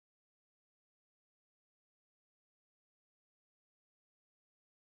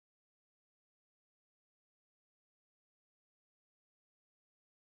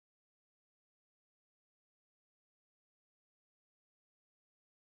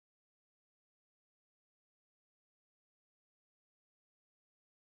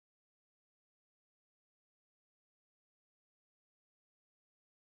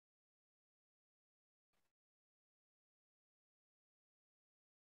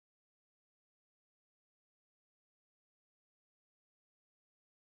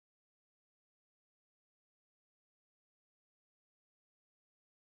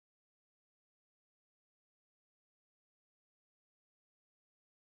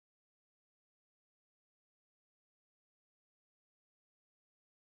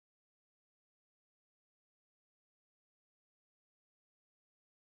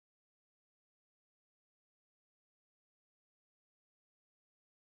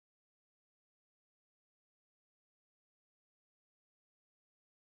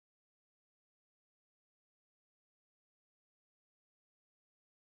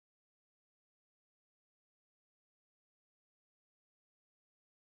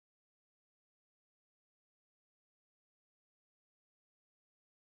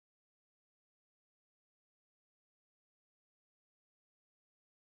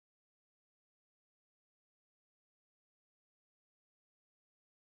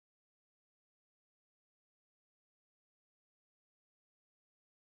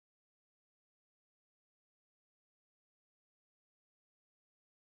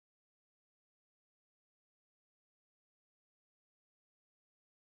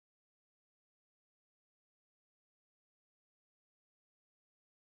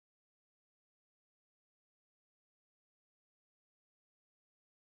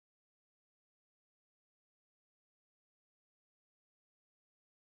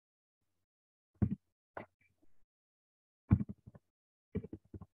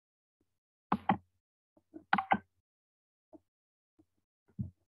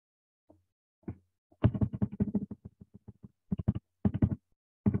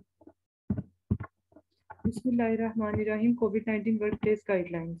Bismillahirrahmanirrahim. COVID-19 workplace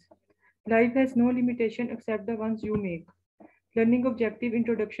guidelines. Life has no limitation except the ones you make. Learning objective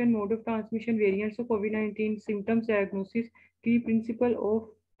introduction, mode of transmission, variants of COVID-19, symptoms, diagnosis, key principle of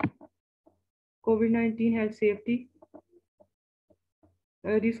COVID-19 health safety,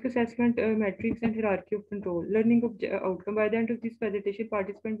 risk assessment metrics, and hierarchy of control. Learning outcome. By the end of this presentation,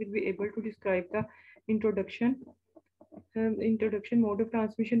 participant will be able to describe the introduction, mode of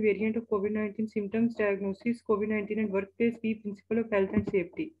transmission, variant of COVID-19, symptoms, diagnosis, COVID-19 and workplace, key principle of health and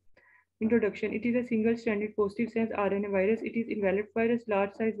safety. Introduction. It is a single-stranded positive sense RNA virus. It is enveloped virus,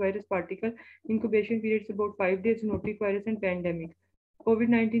 large-size virus particle. Incubation periods about 5 days. Zoonotic virus and pandemic.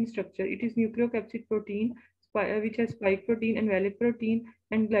 COVID-19 structure. It is nucleocapsid protein, which has spike protein, envelope protein,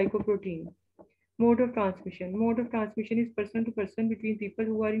 and glycoprotein. Mode of transmission. Mode of transmission is person to person between people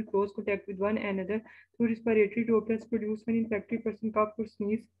who are in close contact with one another through respiratory droplets produced when infected person cough or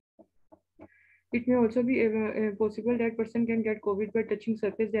sneeze. It may also be possible that person can get COVID by touching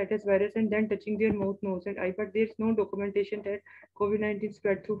surface that has virus and then touching their mouth, nose, and eye. But there is no documentation that COVID-19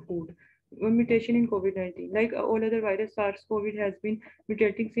 spread through food. Mutation in COVID-19. Like all other virus, SARS-CoV has been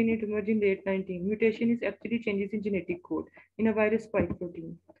mutating since it emerged in late 19. Mutation is actually changes in genetic code in a virus spike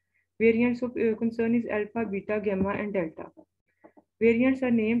protein. Variants of concern is alpha, beta, gamma, and delta. Variants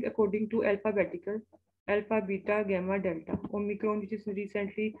are named according to alphabetical: alpha, beta, gamma, delta. Omicron, which is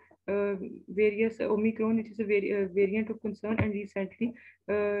recently Omicron, which is a variant of concern and recently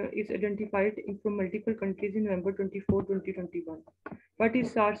is identified from multiple countries in November 24, 2021. What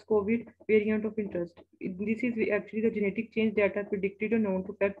is SARS-CoV variant of interest? This is actually the genetic change that are predicted or known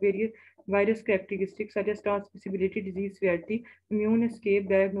to affect various virus characteristics such as transmissibility, disease severity, immune escape,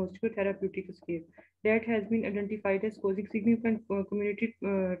 diagnostic or therapeutic escape, that has been identified as causing significant community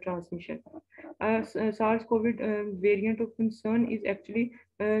transmission. SARS-CoV variant of concern is actually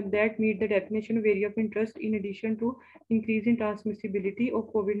that meet the definition of area of interest in addition to increase in transmissibility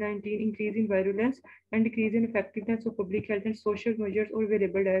of COVID-19, increase in virulence, and decrease in effectiveness of public health and social measures or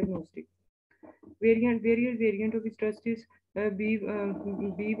variable diagnostic. Various variant of interest is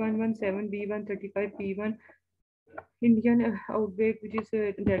B117, B135, P1, Indian outbreak, which is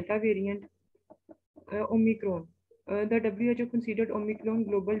Delta variant, Omicron. The WHO considered Omicron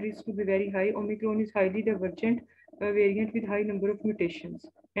global risk to be very high. Omicron is highly divergent variant with high number of mutations,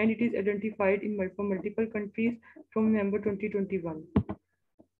 and it is identified in multiple countries from November 2021.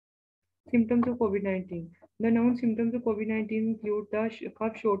 Symptoms of COVID-19. The known symptoms of COVID-19 include the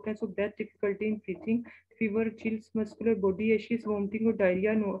cough, shortness of breath, difficulty in breathing, fever, chills, muscular body aches, vomiting or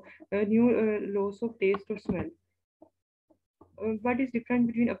diarrhea, loss of taste or smell. What is different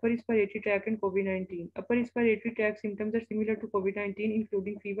between upper respiratory tract and COVID-19? Upper respiratory tract symptoms are similar to COVID-19,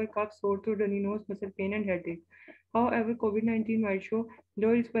 including fever, cough, sore throat, runny nose, muscle pain, and headache. However, COVID-19 might show low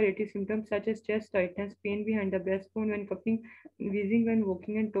respiratory symptoms such as chest tightness, pain behind the breastbone when coughing, wheezing when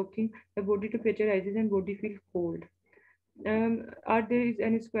walking and talking, the body temperature rises, and body feels cold. Are there is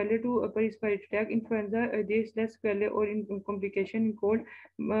any sequelae to upper respiratory tract? Influenza, there is less sequelae or in complication in cold,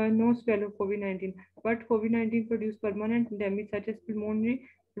 no sequelae of COVID-19. But COVID-19 produce permanent damage such as pulmonary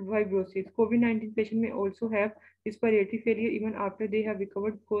fibrosis. COVID-19 patient may also have respiratory failure even after they have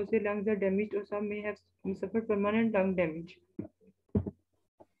recovered because their lungs are damaged, or some may have suffered permanent lung damage.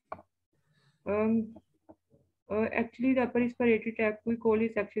 Actually, the upper respiratory tract we call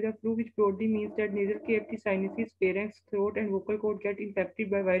is actually the flu, which broadly means that nasal cavity, sinuses, pharynx, throat, and vocal cord get infected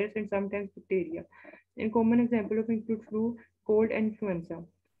by virus and sometimes bacteria. A common example of include flu, cold, and influenza.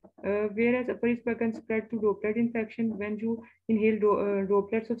 Whereas upper respiratory can spread to droplet infection when you inhale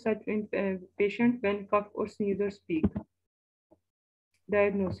droplets of such patient when cough or sneeze or speak.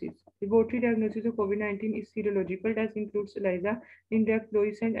 Diagnosis. Laboratory diagnosis of COVID-19 is serological test includes ELISA, indirect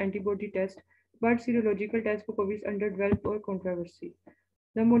fluorescent antibody test, but serological test for COVID is under development or controversy.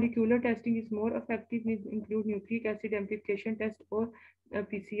 The molecular testing is more effective, include nucleic acid amplification test or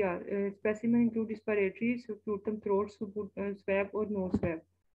PCR. Specimen include respiratory, sputum, throat, swab or nose swab.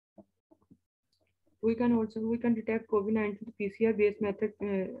 We can detect COVID-19 PCR based method,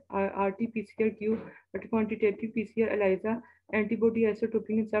 RT-PCR, Q, quantitative PCR, ELISA, antibody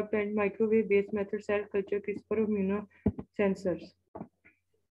isotoping in sub and microwave based method, cell culture, CRISPR, or immunosensors.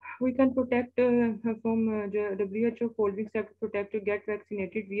 We can protect from WHO following step to protect, get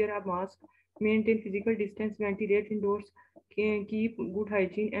vaccinated, wear a mask, maintain physical distance, ventilate indoors, keep good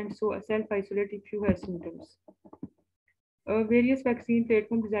hygiene, and so self-isolate if you have symptoms. Various vaccine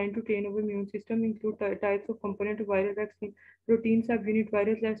platforms designed to train our immune system include types of component of viral vaccine, protein subunit,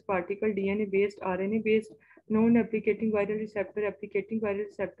 virus particle, DNA-based, RNA-based, non-replicating viral receptor, replicating viral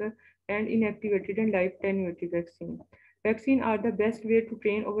receptor, and inactivated and live attenuated vaccine. Vaccines are the best way to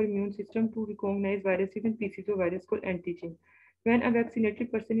train our immune system to recognize viruses and pieces of virus called antigen. When a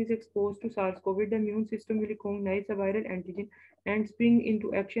vaccinated person is exposed to SARS-CoV, the immune system will recognize the viral antigen and spring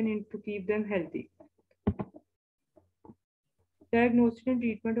into action to keep them healthy. Diagnosis and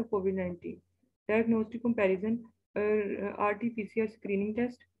treatment of COVID-19. Diagnostic comparison, RT-PCR screening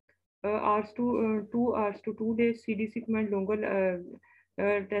test, hours to 2 hours to 2 days. CDC recommend longer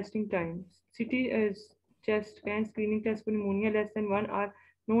testing time. CT chest scan screening test for pneumonia less than 1 hour,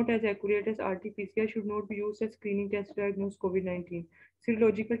 not as accurate as RT-PCR, should not be used as screening test to diagnose COVID-19.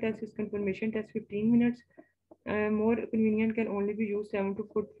 Serological test is confirmation test 15 minutes. More convenient, can only be used 7 to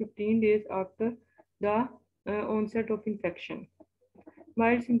 15 days after the onset of infection.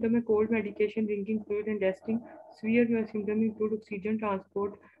 Mild symptoms are cold medication, drinking fluid, and resting. Severe symptoms include oxygen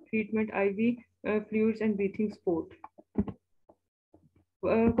transport, treatment, IV fluids, and breathing support.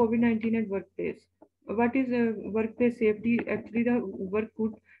 COVID-19 at workplace. What is workplace safety? Actually, the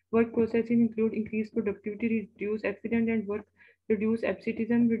work processes include increased productivity, reduce accident and work, reduce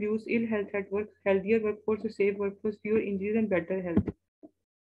absenteeism, reduce ill health at work, healthier workforce, a safe workforce, fewer injuries, and better health.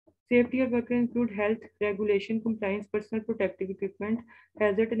 Safety of workers include health, regulation, compliance, personal protective equipment,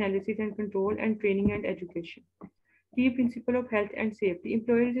 hazard analysis and control, and training and education. Key principle of health and safety.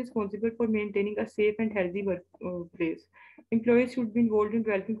 Employer is responsible for maintaining a safe and healthy workplace. Employees should be involved in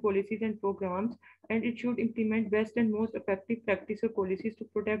developing policies and programs, and it should implement best and most effective practice or policies to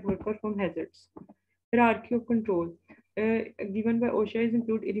protect workers from hazards. Hierarchy of control. Given by OSHA is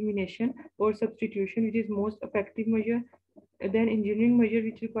include elimination or substitution, which is most effective measure. Then engineering measure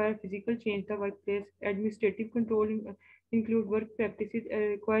which require physical change the workplace. Administrative control include work practices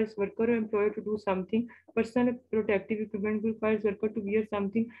requires worker or employer to do something. Personal protective equipment requires worker to wear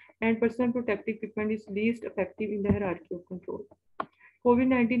something, and personal protective equipment is least effective in the hierarchy of control.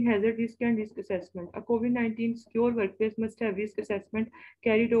 COVID-19 hazard risk and risk assessment. A COVID-19 secure workplace must have risk assessment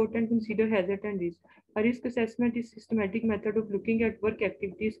carried out and consider hazard and risk. A risk assessment is systematic method of looking at work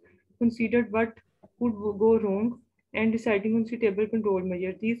activities, considered what could go wrong, and deciding on suitable control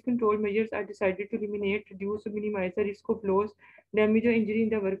measures. These control measures are decided to eliminate, reduce, or minimize the risk of loss, damage, or injury in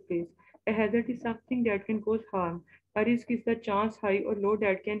the workplace. A hazard is something that can cause harm. A risk is the chance, high or low,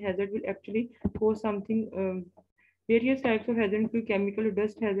 that can hazard will actually cause something. Various types of hazard include chemical or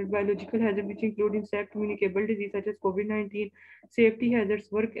dust hazard, biological hazard, which include insect communicable disease such as COVID-19, safety hazards,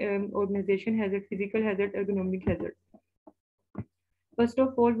 work organization hazard, physical hazard, ergonomic hazard. First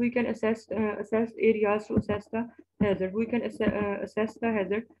of all, we can assess areas to assess the hazard. We can assess the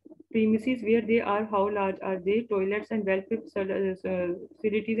hazard premises, where they are, how large are they, toilets and welfare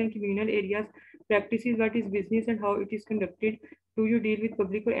facilities and communal areas, practices, what is business and how it is conducted. Do you deal with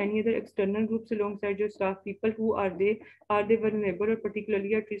public or any other external groups alongside your staff? People, who are they? Are they vulnerable or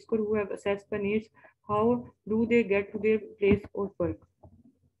particularly at risk, or who have assessed the needs? How do they get to their place of work?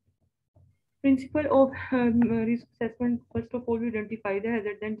 Principle of risk assessment. First of all, we identify the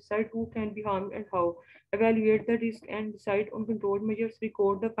hazard, then decide who can be harmed and how. Evaluate the risk and decide on control measures.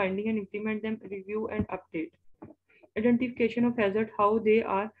 Record the finding and implement them. Review and update. Identification of hazard, how they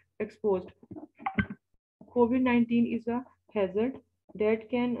are exposed. COVID-19 is a hazard that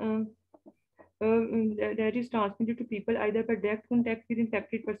can that is transmitted to people either by direct contact with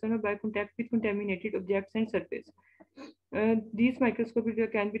infected person or by contact with contaminated objects and surface. These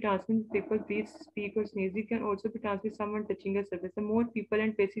microscopic can be transmitted if people breathe, speak, or sneeze. It can also be transmitted someone touching a surface. The more people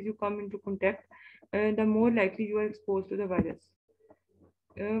and faces you come into contact, the more likely you are exposed to the virus.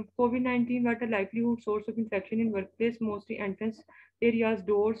 COVID-19, what a likelihood source of infection in workplace, mostly entrance areas,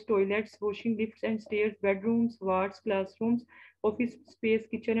 doors, toilets, washing lifts and stairs, bedrooms, wards, classrooms, office space,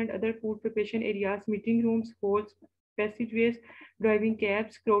 kitchen and other food preparation areas, meeting rooms, halls, passageways, driving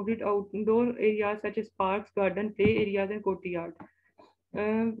cabs, crowded outdoor areas such as parks, garden, play areas, and courtyard.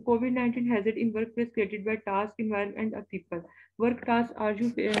 COVID-19 hazard in workplace created by task, environment, and people. Work tasks, are you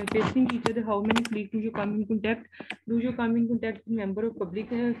facing each other? How many colleagues do you come in contact? Do you come in contact with member of public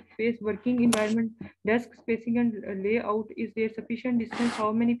space? Working environment, desk spacing and layout. Is there sufficient distance?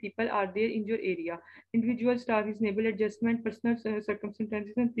 How many people are there in your area? Individual staff is enable adjustment, personal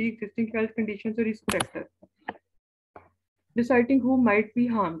circumstances, and pre-existing health conditions or risk factor. Deciding who might be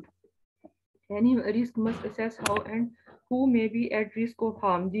harmed. Any risk must assess how and who may be at risk of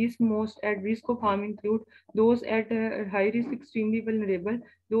harm. These most at risk of harm include those at high risk, extremely vulnerable,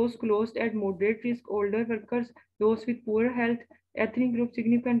 those closed at moderate risk, older workers, those with poor health. Ethnic group.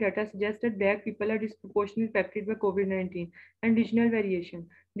 Significant data suggests that black people are disproportionately affected by COVID-19, and regional variation.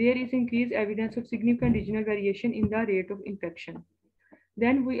 There is increased evidence of significant regional variation in the rate of infection.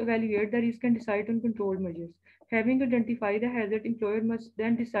 Then we evaluate the risk and decide on control measures. Having identified the hazard, employer must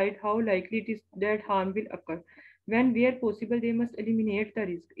then decide how likely it is that harm will occur. When where possible, they must eliminate the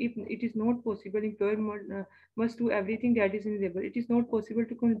risk. If it is not possible, employer must do everything that is reasonable. It is not possible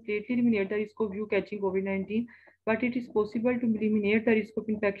to completely eliminate the risk of you catching COVID-19, but it is possible to eliminate the risk of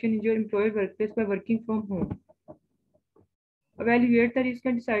infection in your employer workplace by working from home. Evaluate the risk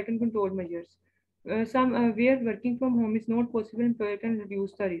and decide on control measures. Some where working from home is not possible, employer can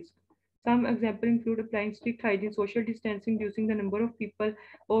reduce the risk. Some examples include applying strict hygiene, social distancing, reducing the number of people,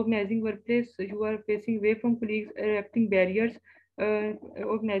 organizing workplace who are facing away from colleagues, erecting barriers,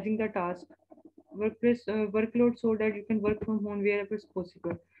 organizing the task workplace workload so that you can work from home wherever is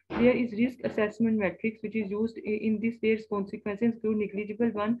possible. There is risk assessment matrix which is used in this. There's consequences include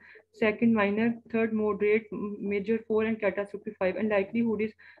negligible one, second minor, third moderate, major four, and catastrophic five. And likelihood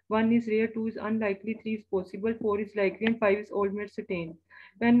is one is rare, two is unlikely, three is possible, four is likely, and five is almost certain.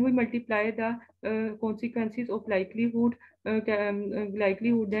 When we multiply the consequences of likelihood,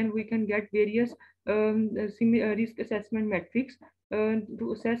 then we can get various risk assessment metrics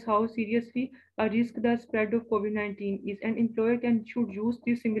to assess how seriously a risk the spread of COVID-19 is. An employer can should use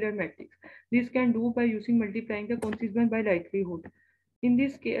these similar metrics. This can do by using multiplying the consequence by likelihood. In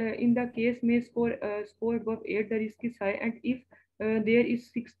the case may score above 8, the risk is high, and if there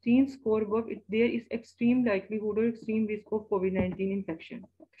is 16 score above it, there is extreme likelihood or extreme risk of COVID-19 infection.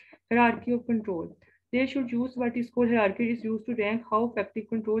 Hierarchy of control. They should use what is called hierarchy. It is used to rank how effective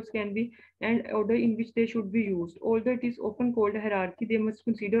controls can be and order in which they should be used. Although it is often called a hierarchy, they must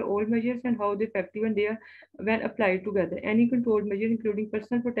consider all measures and how they effective and they are when applied together. Any control measure, including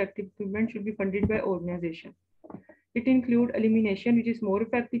personal protective equipment, should be funded by organization. It includes elimination, which is more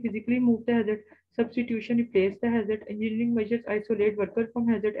effective, physically remove the hazard, substitution, replace the hazard, engineering measures, isolate worker from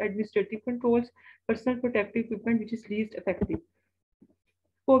hazard, administrative controls, personal protective equipment, which is least effective.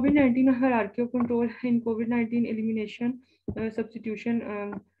 COVID-19 hierarchy of control. In COVID-19 elimination,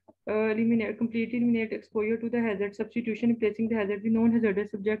 substitution, completely eliminate exposure to the hazard, substitution, replacing the hazard with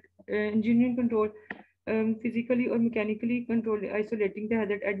non-hazardous subject, engineering control, physically or mechanically control, isolating the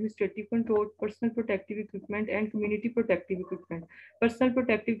hazard, administrative control, personal protective equipment, and community protective equipment. Personal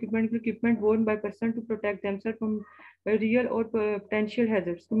protective equipment worn by person to protect themselves from real or potential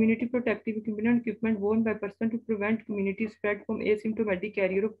hazards. Community protective equipment worn by person to prevent community spread from asymptomatic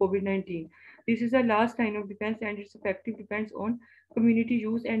carrier of COVID-19. This is the last line of defense and its effective depends on community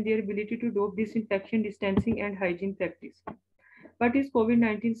use and their ability to adopt disinfection, distancing, and hygiene practice. What is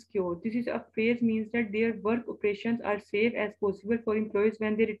COVID-19 secure? This is a phrase means that their work operations are safe as possible for employees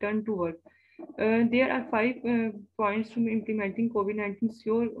when they return to work. There are 5 points to implementing COVID-19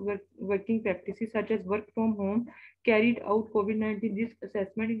 secure working practices such as work from home, carried out COVID-19 risk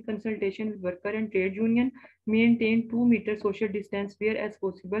assessment in consultation with worker and trade union, maintain 2-meter social distance where as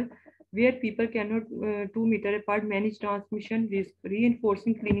possible, where people cannot 2 meter apart, manage transmission risk,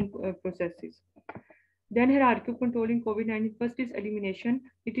 reinforcing cleaning processes. Then hierarchy of controlling COVID-19. First is elimination.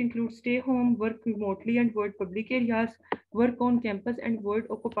 It includes stay home, work remotely, and avoid public areas, work on campus and avoid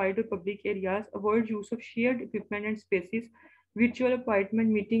occupied or public areas, avoid use of shared equipment and spaces, virtual appointment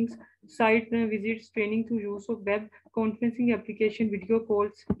meetings, site visits, training through use of web conferencing application, video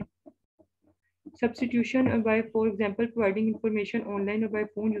calls, substitution by, for example, providing information online or by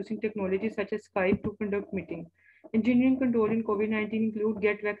phone using technology such as Skype to conduct meetings. Engineering control in COVID-19 include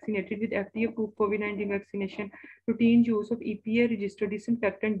get vaccinated with FDA-approved COVID-19 vaccination, routine use of EPA registered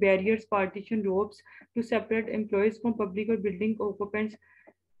disinfectant, barriers, partition ropes to separate employees from public or building occupants,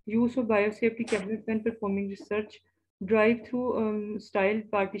 use of biosafety cabinets when performing research, drive-through style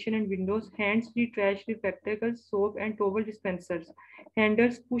partition and windows, hands-free trash receptacles, soap and towel dispensers,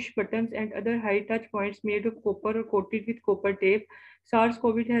 handles, push buttons, and other high-touch points made of copper or coated with copper tape.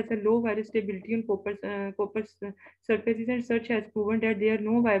 SARS-CoV has a low virus stability on copper surfaces, and research has proven that there are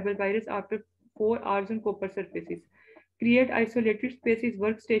no viable virus after 4 hours on copper surfaces. Create isolated spaces,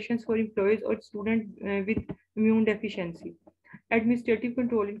 workstations for employees or students with immune deficiency. Administrative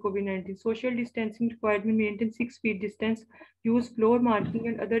control in COVID-19. Social distancing requirement: maintain 6 feet distance, use floor marking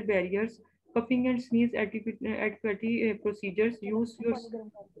and other barriers, coughing and sneeze etiquette procedures,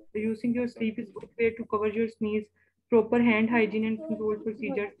 using your sleeve is good way to cover your sneeze, proper hand hygiene and control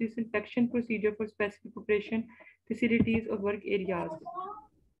procedures, disinfection procedure for specific operation, facilities or work areas.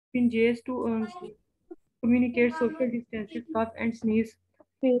 In JS to communicate social distances, cough and sneeze.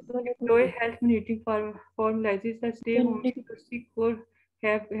 Employee health monitoring formalizes the stay home or sick or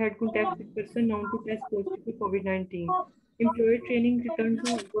have had contact with person known to test positive for COVID-19. Employee training, return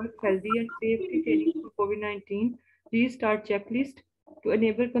to work healthy and safety training for COVID-19. Restart checklist to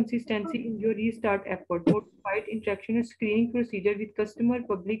enable consistency in your restart effort. Notified interaction and screening procedure with customer,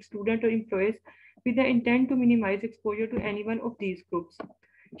 public, student or employees with the intent to minimize exposure to any one of these groups.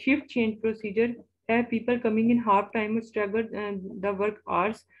 Shift change procedure, have people coming in half time or stagger the work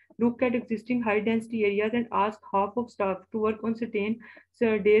hours, look at existing high density areas and ask half of staff to work on certain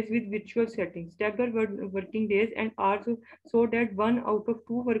days with virtual settings, stagger working days and hours so that one out of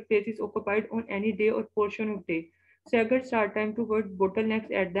two workplaces occupied on any day or portion of day. Stagger start time to avoid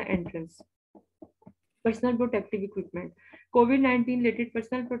bottlenecks at the entrance. Personal protective equipment. COVID-19 related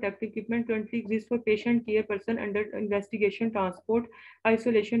personal protective equipment currently exists for patient care, person under investigation, transport,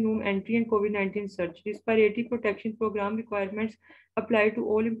 isolation room entry, and COVID-19 search. Respiratory protection program requirements apply to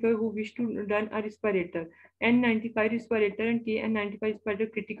all employees who wish to run a respirator. N95 respirator and KN95 respirator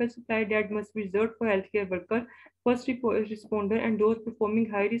critical supply that must be reserved for healthcare worker, first responder, and those performing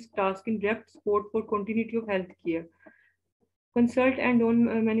high-risk tasks in direct support for continuity of healthcare. Consult and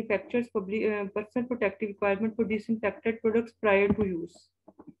on manufacturers' personal protective requirement for disinfected products prior to use.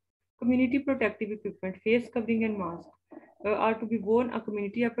 Community protective equipment, face covering and mask are to be worn a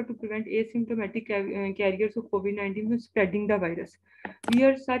community effort to prevent asymptomatic carriers of COVID-19 from spreading the virus.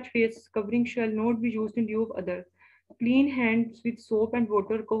 Wear such face covering shall not be used in lieu of other. Clean hands with soap and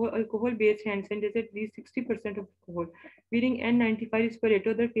water, alcohol-based hand sanitizer at least 60% of alcohol. Wearing N95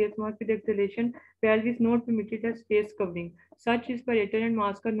 respirator, the face mask with exhalation valve is not permitted as face covering. Such respirator and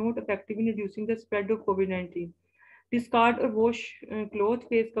mask are not effective in reducing the spread of COVID-19. Discard or wash cloth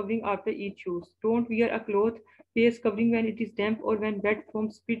face covering after each use. Don't wear a cloth face covering when it is damp or when wet from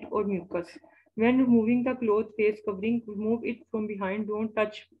spit or mucus. When removing the cloth face covering, remove it from behind. Don't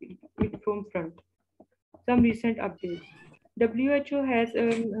touch it from front. Some recent updates. WHO has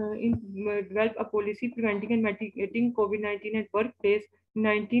developed a policy preventing and mitigating COVID-19 at workplace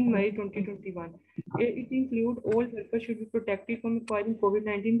 19 May 2021. It includes all workers should be protected from acquiring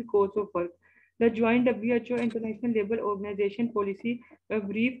COVID-19 because of work. The joint WHO International Labour Organization policy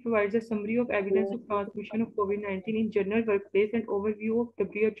brief provides a summary of evidence of transmission of COVID-19 in general workplace and overview of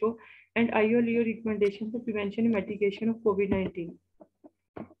WHO and ILO recommendations for prevention and mitigation of COVID-19.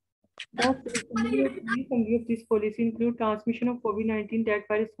 The summary of this policy include transmission of COVID-19 that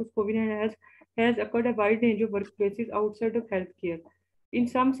virus COVID-19 has occurred a wide range of workplaces outside of healthcare. In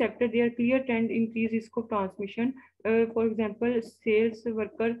some sectors, there are clear trend increased risk of transmission. For example, sales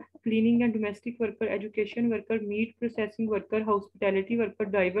worker, cleaning and domestic worker, education worker, meat processing worker, hospitality worker,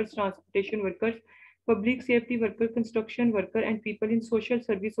 drivers, transportation workers, public safety worker, construction worker, and people in social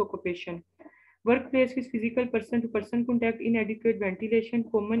service occupation. Workplace with physical person-to-person contact, inadequate ventilation,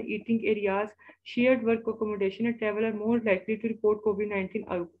 common eating areas, shared work accommodation, and travel are more likely to report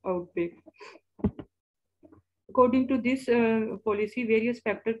COVID-19 outbreak. According to this policy, various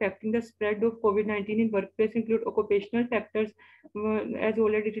factors affecting the spread of COVID-19 in workplace include occupational factors, as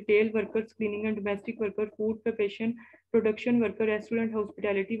already retail workers, cleaning and domestic workers, food preparation, production worker, restaurant,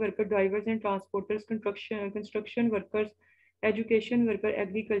 hospitality worker, drivers and transporters, construction workers, education worker,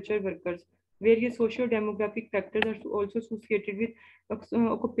 agriculture workers. Various socio-demographic factors are also associated with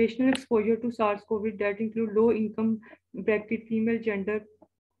occupational exposure to SARS-CoV that include low income bracket, female gender,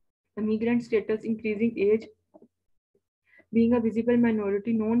 immigrant status, increasing age, being a visible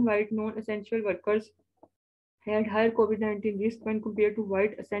minority, non-white, non-essential workers had higher COVID-19 risk when compared to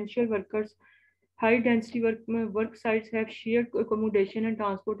white essential workers. High density work sites have shared accommodation and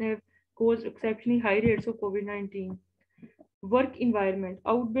transport have caused exceptionally high rates of COVID-19. Work environment.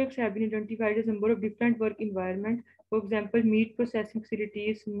 Outbreaks have been identified as a number of different work environments. For example, meat processing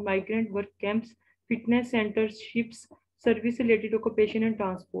facilities, migrant work camps, fitness centers, ships, service-related occupation and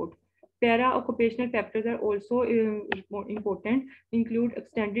transport. Para-occupational factors are also important, include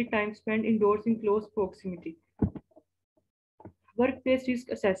extended time spent indoors in close proximity. Workplace risk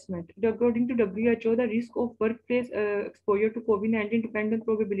assessment. According to WHO, the risk of workplace exposure to COVID-19 depends on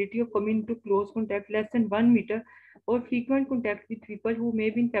probability of coming into close contact less than 1 meter or frequent contact with people who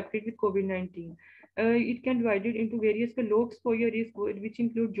may be infected with COVID-19. It can be divided into various low exposure risk, which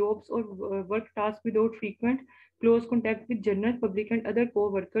include jobs or work tasks without frequent close contact with general public and other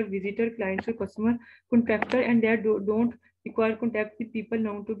co-workers, visitor, clients or customer, contractor, and that don't require contact with people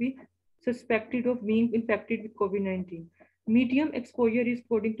known to be suspected of being infected with COVID-19. Medium exposure is,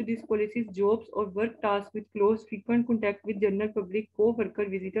 according to these policies, jobs or work tasks with close frequent contact with general public, co-worker,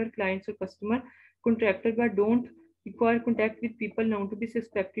 visitor, clients or customer, contractor, but don't require contact with people known to be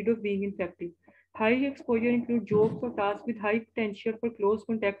suspected of being infected. High exposure include jobs or tasks with high potential for close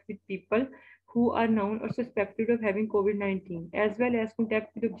contact with people who are known or suspected of having COVID-19, as well as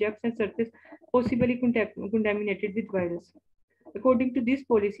contact with objects and surface possibly contaminated with virus. According to this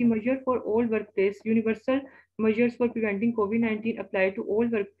policy, measure for all workplace, universal measures for preventing COVID-19 apply to all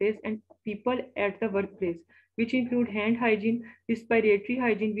workplace and people at the workplace, which include hand hygiene, respiratory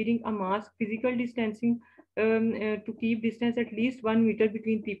hygiene, wearing a mask, physical distancing to keep distance at least 1 meter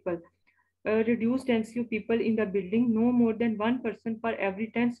between people. Reduce density of people in the building, no more than one person per every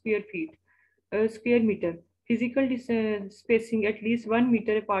 10 square meter. Physical spacing at least 1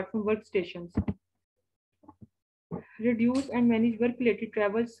 meter apart from workstations. Reduce and manage work-related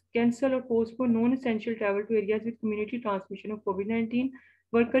travels, cancel or postpone non-essential travel to areas with community transmission of COVID-19.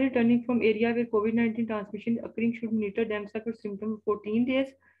 Worker returning from area where COVID-19 transmission is occurring should monitor themselves for symptoms for 14 days.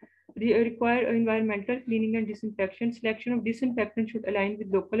 Require environmental cleaning and disinfection. Selection of disinfectant should align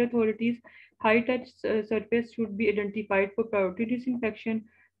with local authorities. High-touch surface should be identified for priority disinfection.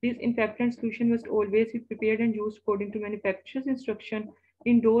 Disinfectant solution must always be prepared and used according to manufacturer's instruction.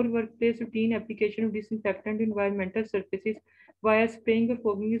 Indoor workplace routine application of disinfectant to environmental surfaces via spraying or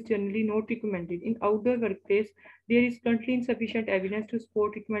fogging is generally not recommended. In outdoor workplace, there is currently insufficient evidence to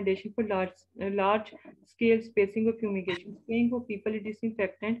support recommendation for large scale spacing or fumigation. Spraying for people with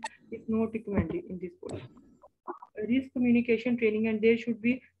disinfectant is not recommended in this policy. Risk communication training, and there should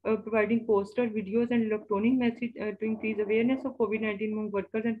be providing poster, videos, and electronic message to increase awareness of COVID-19 among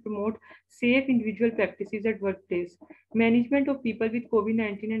workers and promote safe individual practices at workplace. Management of people with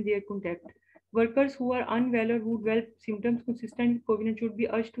COVID-19 and their contact. Workers who are unwell or who develop symptoms consistent with COVID-19 should be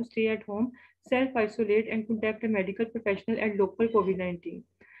urged to stay at home, self-isolate, and contact a medical professional at local COVID-19.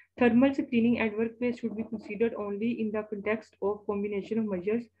 Thermal screening at workplace should be considered only in the context of combination of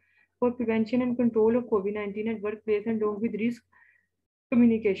measures for prevention and control of COVID-19 at workplace and along with risk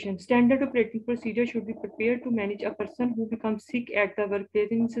communication. Standard operating procedure should be prepared to manage a person who becomes sick at the workplace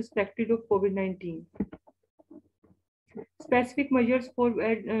and is suspected of COVID-19. Specific measures for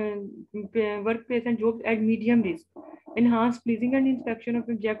workplace and jobs at medium risk. Enhance freezing and inspection of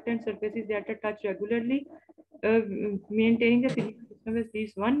objects and surfaces that are touched regularly. Maintaining the physical distance at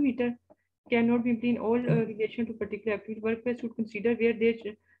least 1 meter cannot be in all relation to particular activity. Workplace should consider where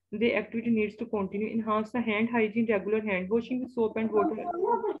the activity needs to continue. Enhance the hand hygiene, regular hand washing with soap and water.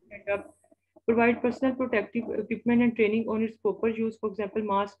 Provide personal protective equipment and training on its proper use, for example,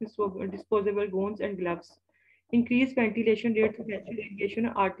 masks, disposable gowns, and gloves. Increase ventilation rate through natural irrigation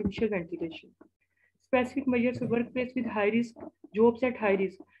or artificial ventilation. Specific measures for workplace with high risk, jobs at high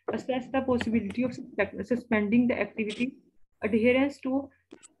risk. Assess the possibility of suspending the activity. Adherence to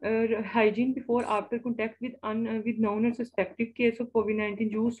hygiene before after contact with known or suspected case of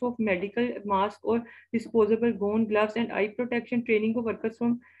COVID-19, use of medical mask or disposable gown, gloves, and eye protection, training of workers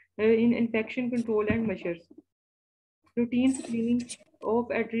from in infection control and measures. Routine screening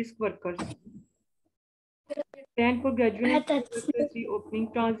of at-risk workers. Plan for gradual workers reopening,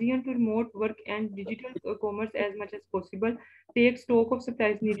 transient to remote work and digital commerce as much as possible. Take stock of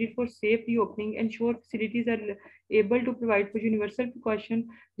supplies needed for safe reopening. Ensure facilities are able to provide for universal precaution.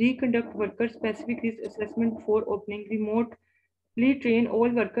 Reconduct worker-specific risk assessment before opening. Remotely train all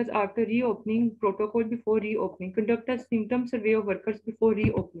workers after reopening. Protocol before reopening. Conduct a symptom survey of workers before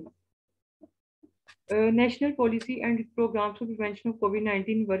reopening. National policy and programs for prevention of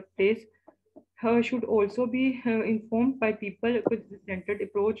COVID-19 workplace should also be informed by people with a centered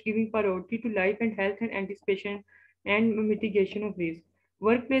approach, giving priority to life and health and anticipation and mitigation of risk.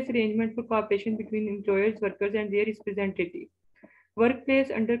 Workplace arrangement for cooperation between employers, workers, and their representatives.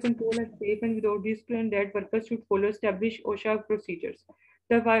 Workplace under control and safe and without risk, and that workers should follow established OSHA procedures.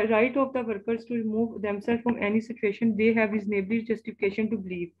 The right of the workers to remove themselves from any situation they have reasonably justification to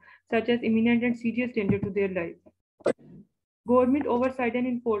believe, such as imminent and serious danger to their life. Government oversight and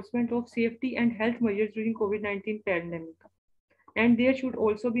enforcement of safety and health measures during COVID-19 pandemic. And there should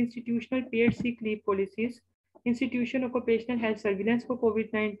also be institutional paid sick leave policies, institution occupational health surveillance for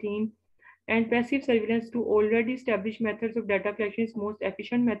COVID-19, and passive surveillance to already established methods of data collection is most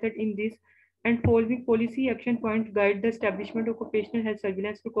efficient method in this, and following policy action point guide the establishment of occupational health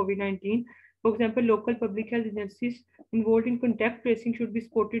surveillance for COVID-19. For example, local public health agencies involved in contact tracing should be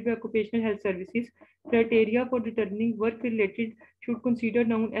supported by occupational health services. Criteria for determining work-related should consider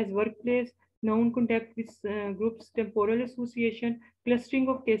known as workplace, known contact with groups, temporal association, clustering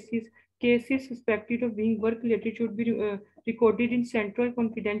of cases. Cases suspected of being work-related should be recorded in central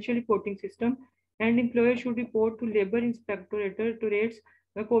confidential reporting system, and employer should report to labor inspectorates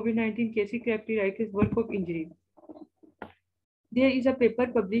COVID-19 cases characterized as work of injury. There is a paper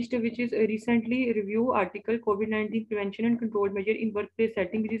published which is a recently review article COVID-19 prevention and control measure in workplace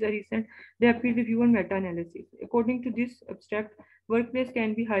setting, which is a recent rapid review and meta-analysis. According to this abstract, workplace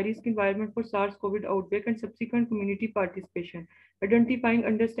can be high-risk environment for SARS-CoV outbreak and subsequent community participation. Identifying,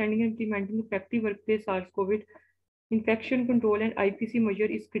 understanding, and implementing effective workplace SARS-CoV infection control and IPC measure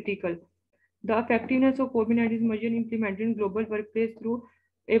is critical. The effectiveness of COVID-19 measure implemented in global workplace through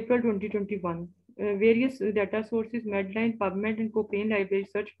April 2021. Various data sources, Medline, PubMed, and Cochrane Library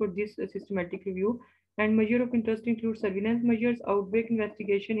search for this systematic review. And measure of interest include surveillance measures, outbreak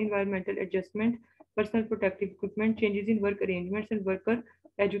investigation, environmental adjustment, personal protective equipment, changes in work arrangements, and worker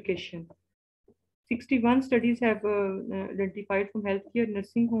education. 61 studies have identified from healthcare,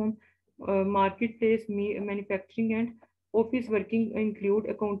 nursing home, marketplace, manufacturing, and office working include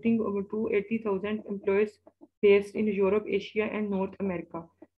accounting to 80,000 employees based in Europe, Asia, and North America.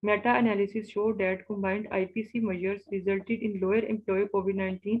 Meta-analysis showed that combined IPC measures resulted in lower employee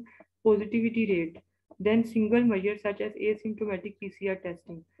COVID-19 positivity rate than single measures such as asymptomatic PCR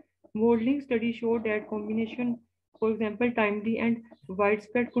testing. Modeling studies showed that combination, for example, timely and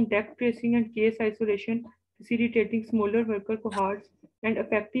widespread contact tracing and case isolation, facilitating smaller worker cohorts, and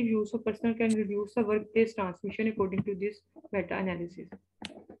effective use of personnel can reduce the workplace transmission according to this meta-analysis.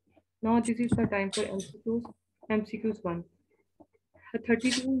 Now this is the time for MCQs. MCQs 1. A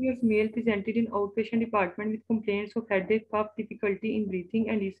 32 years male presented in outpatient department with complaints of headache, cough, difficulty in breathing,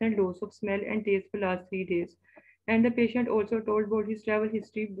 and recent loss of smell and taste for last 3 days. And the patient also told about his travel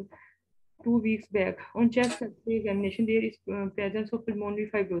history 2 weeks back. On chest X-ray examination, there is presence of pulmonary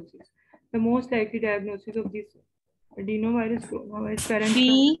fibrosis. The most likely diagnosis of this adenovirus coronavirus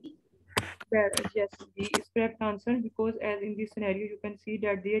B. yes, B is correct answer because as in this scenario you can see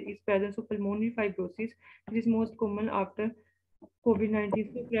that there is presence of pulmonary fibrosis. This is most common after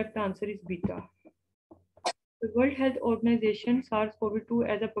COVID-19. So correct answer is beta. The World Health Organization SARS-CoV-2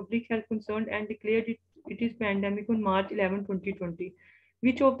 as a public health concern and declared it is pandemic on March 11, 2020.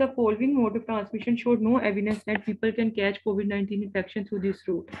 Which of the following mode of transmission showed no evidence that people can catch COVID-19 infection through this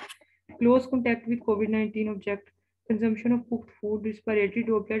route? Close contact with COVID-19 object, consumption of cooked food, respiratory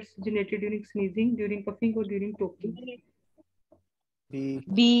droplets generated during sneezing, during coughing, or during talking.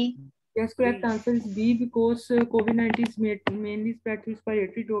 B. Yes, correct answer is B because COVID-19 is mainly spread through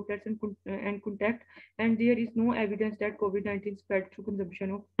respiratory droplets and contact, and there is no evidence that COVID-19 spread through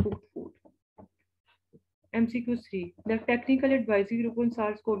consumption of cooked food. MCQ 3. The technical advisory group on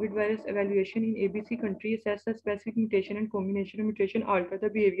SARS-CoV virus evaluation in ABC country assessed the specific mutation and combination of mutation alter the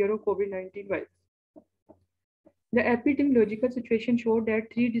behavior of COVID-19 virus. The epidemiological situation showed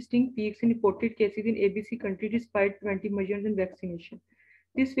that 3 distinct peaks in reported cases in ABC country despite 20 measures and vaccination.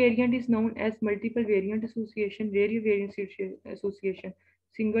 This variant is known as multiple variant association, rare variant association,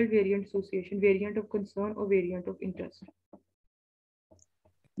 single variant association, variant of concern, or variant of interest.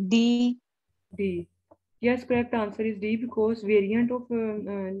 D. D. Yes, correct answer is D because variant of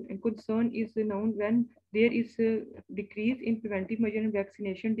concern is known when there is a decrease in preventive measure and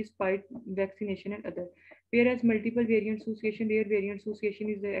vaccination despite vaccination and other. Whereas multiple variant association, rare variant association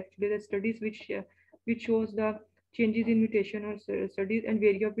is actually the studies which shows the changes in mutation or studies, and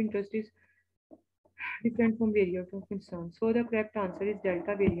variant of interest is different from variant of concern. So the correct answer is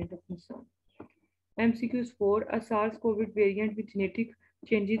delta variant of concern. MCQs 4. A SARS-CoV variant with genetic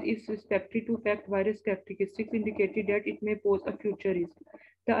changes is suspected to affect virus characteristics indicated that it may pose a future risk.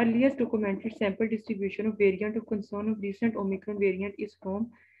 The earliest documented sample distribution of variant of concern of recent Omicron variant is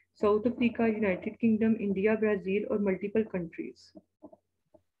from South Africa, United Kingdom, India, Brazil, or multiple countries.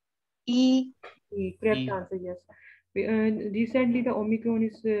 E. The correct answer, yes. Recently, the Omicron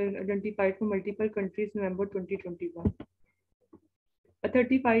is identified from multiple countries, November 2021. A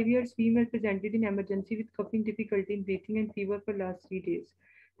 35-year female presented in emergency with coughing, difficulty in breathing, and fever for last 3 days.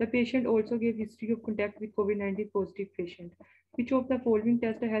 The patient also gave history of contact with COVID-19 positive patient. Which of the following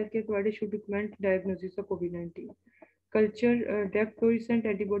tests a healthcare provider should document diagnosis of COVID-19? Culture, direct fluorescent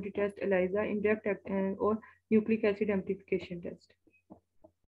antibody test, ELISA, indirect or nucleic acid amplification test.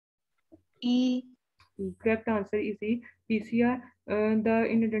 E. The correct answer is E. PCR.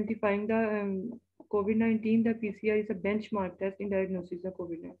 In identifying the COVID-19, the PCR is a benchmark test in diagnosis of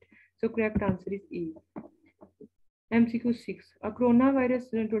COVID-19. So correct answer is E. MCQ 6. A coronavirus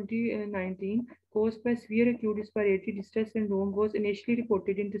 2019 caused by severe acute respiratory distress syndrome was initially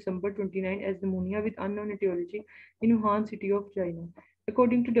reported in December 29 as pneumonia with unknown etiology in Wuhan city of China.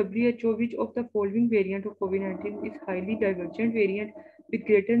 According to WHO, which of the following variant of COVID-19 is highly divergent variant with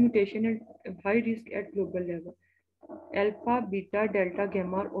greater mutation and high risk at global level? Alpha, beta, delta,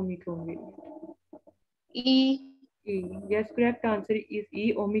 gamma, or Omicron variant? E. E. Yes, correct answer is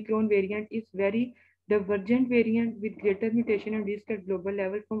E. Omicron variant is very divergent variant with greater mutation and risk at global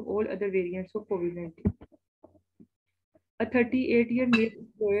level from all other variants of COVID-19. A 38-year male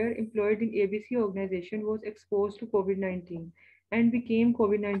employer employed in ABC organization was exposed to COVID-19 and became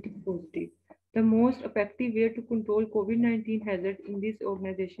COVID-19 positive. The most effective way to control COVID-19 hazard in this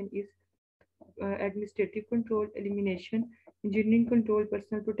organization is administrative control, elimination, engineering control,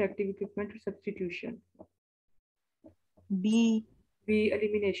 personal protective equipment, or substitution. B. B.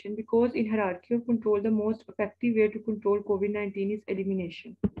 Elimination, because in hierarchy of control, the most effective way to control COVID-19 is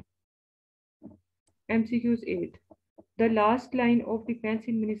elimination. MCQs 8. The last line of defense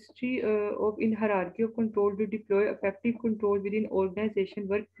in Ministry of in hierarchy of control to deploy effective control within organization,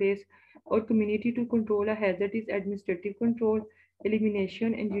 workplace, or community to control a hazard is administrative control,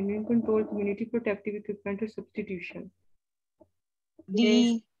 elimination, engineering control, community protective equipment, or substitution.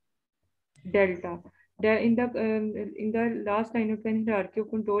 D. Delta. In the last line of the hierarchy of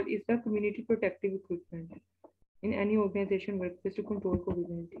control is the community protective equipment in any organization workplace to control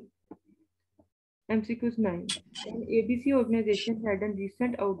COVID-19. MCQs 9. An ABC organization had a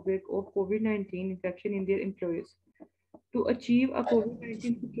recent outbreak of COVID-19 infection in their employees. To achieve a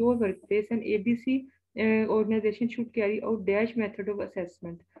COVID-19 secure workplace, an ABC organization should carry out dash method of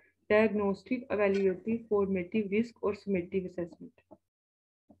assessment: diagnostic, evaluative, formative, risk, or summative assessment.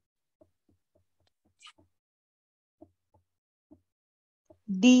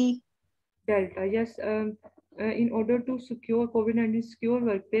 D. Delta. Yes, in order to secure COVID-19 secure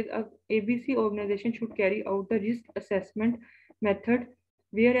workplace, a ABC organization should carry out the risk assessment method,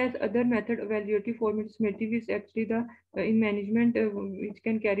 whereas other method, evaluative, formative, summative, is actually the in management which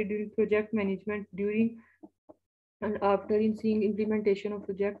can carry during project management, during and after in seeing implementation of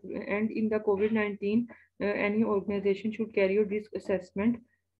project, and in the COVID-19, any organization should carry out risk assessment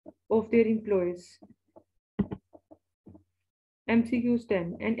of their employees. MCQs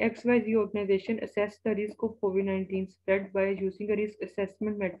 10. An XYZ organization assess the risk of COVID-19 spread by using a risk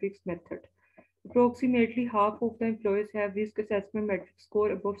assessment matrix method. Approximately half of the employees have risk assessment matrix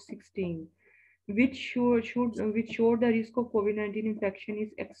score above 16, which show the risk of COVID-19 infection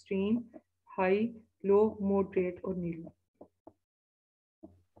is extreme, high, low, moderate, or nil.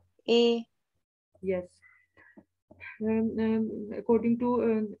 A. Yes. According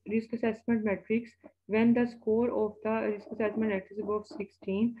to risk assessment matrix, when the score of the risk assessment matrix is above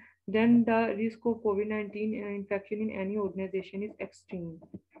 16, then the risk of COVID-19 infection in any organization is extreme.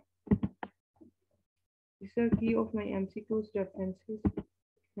 These are key of my MCQs references,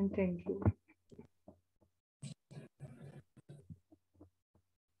 and thank you.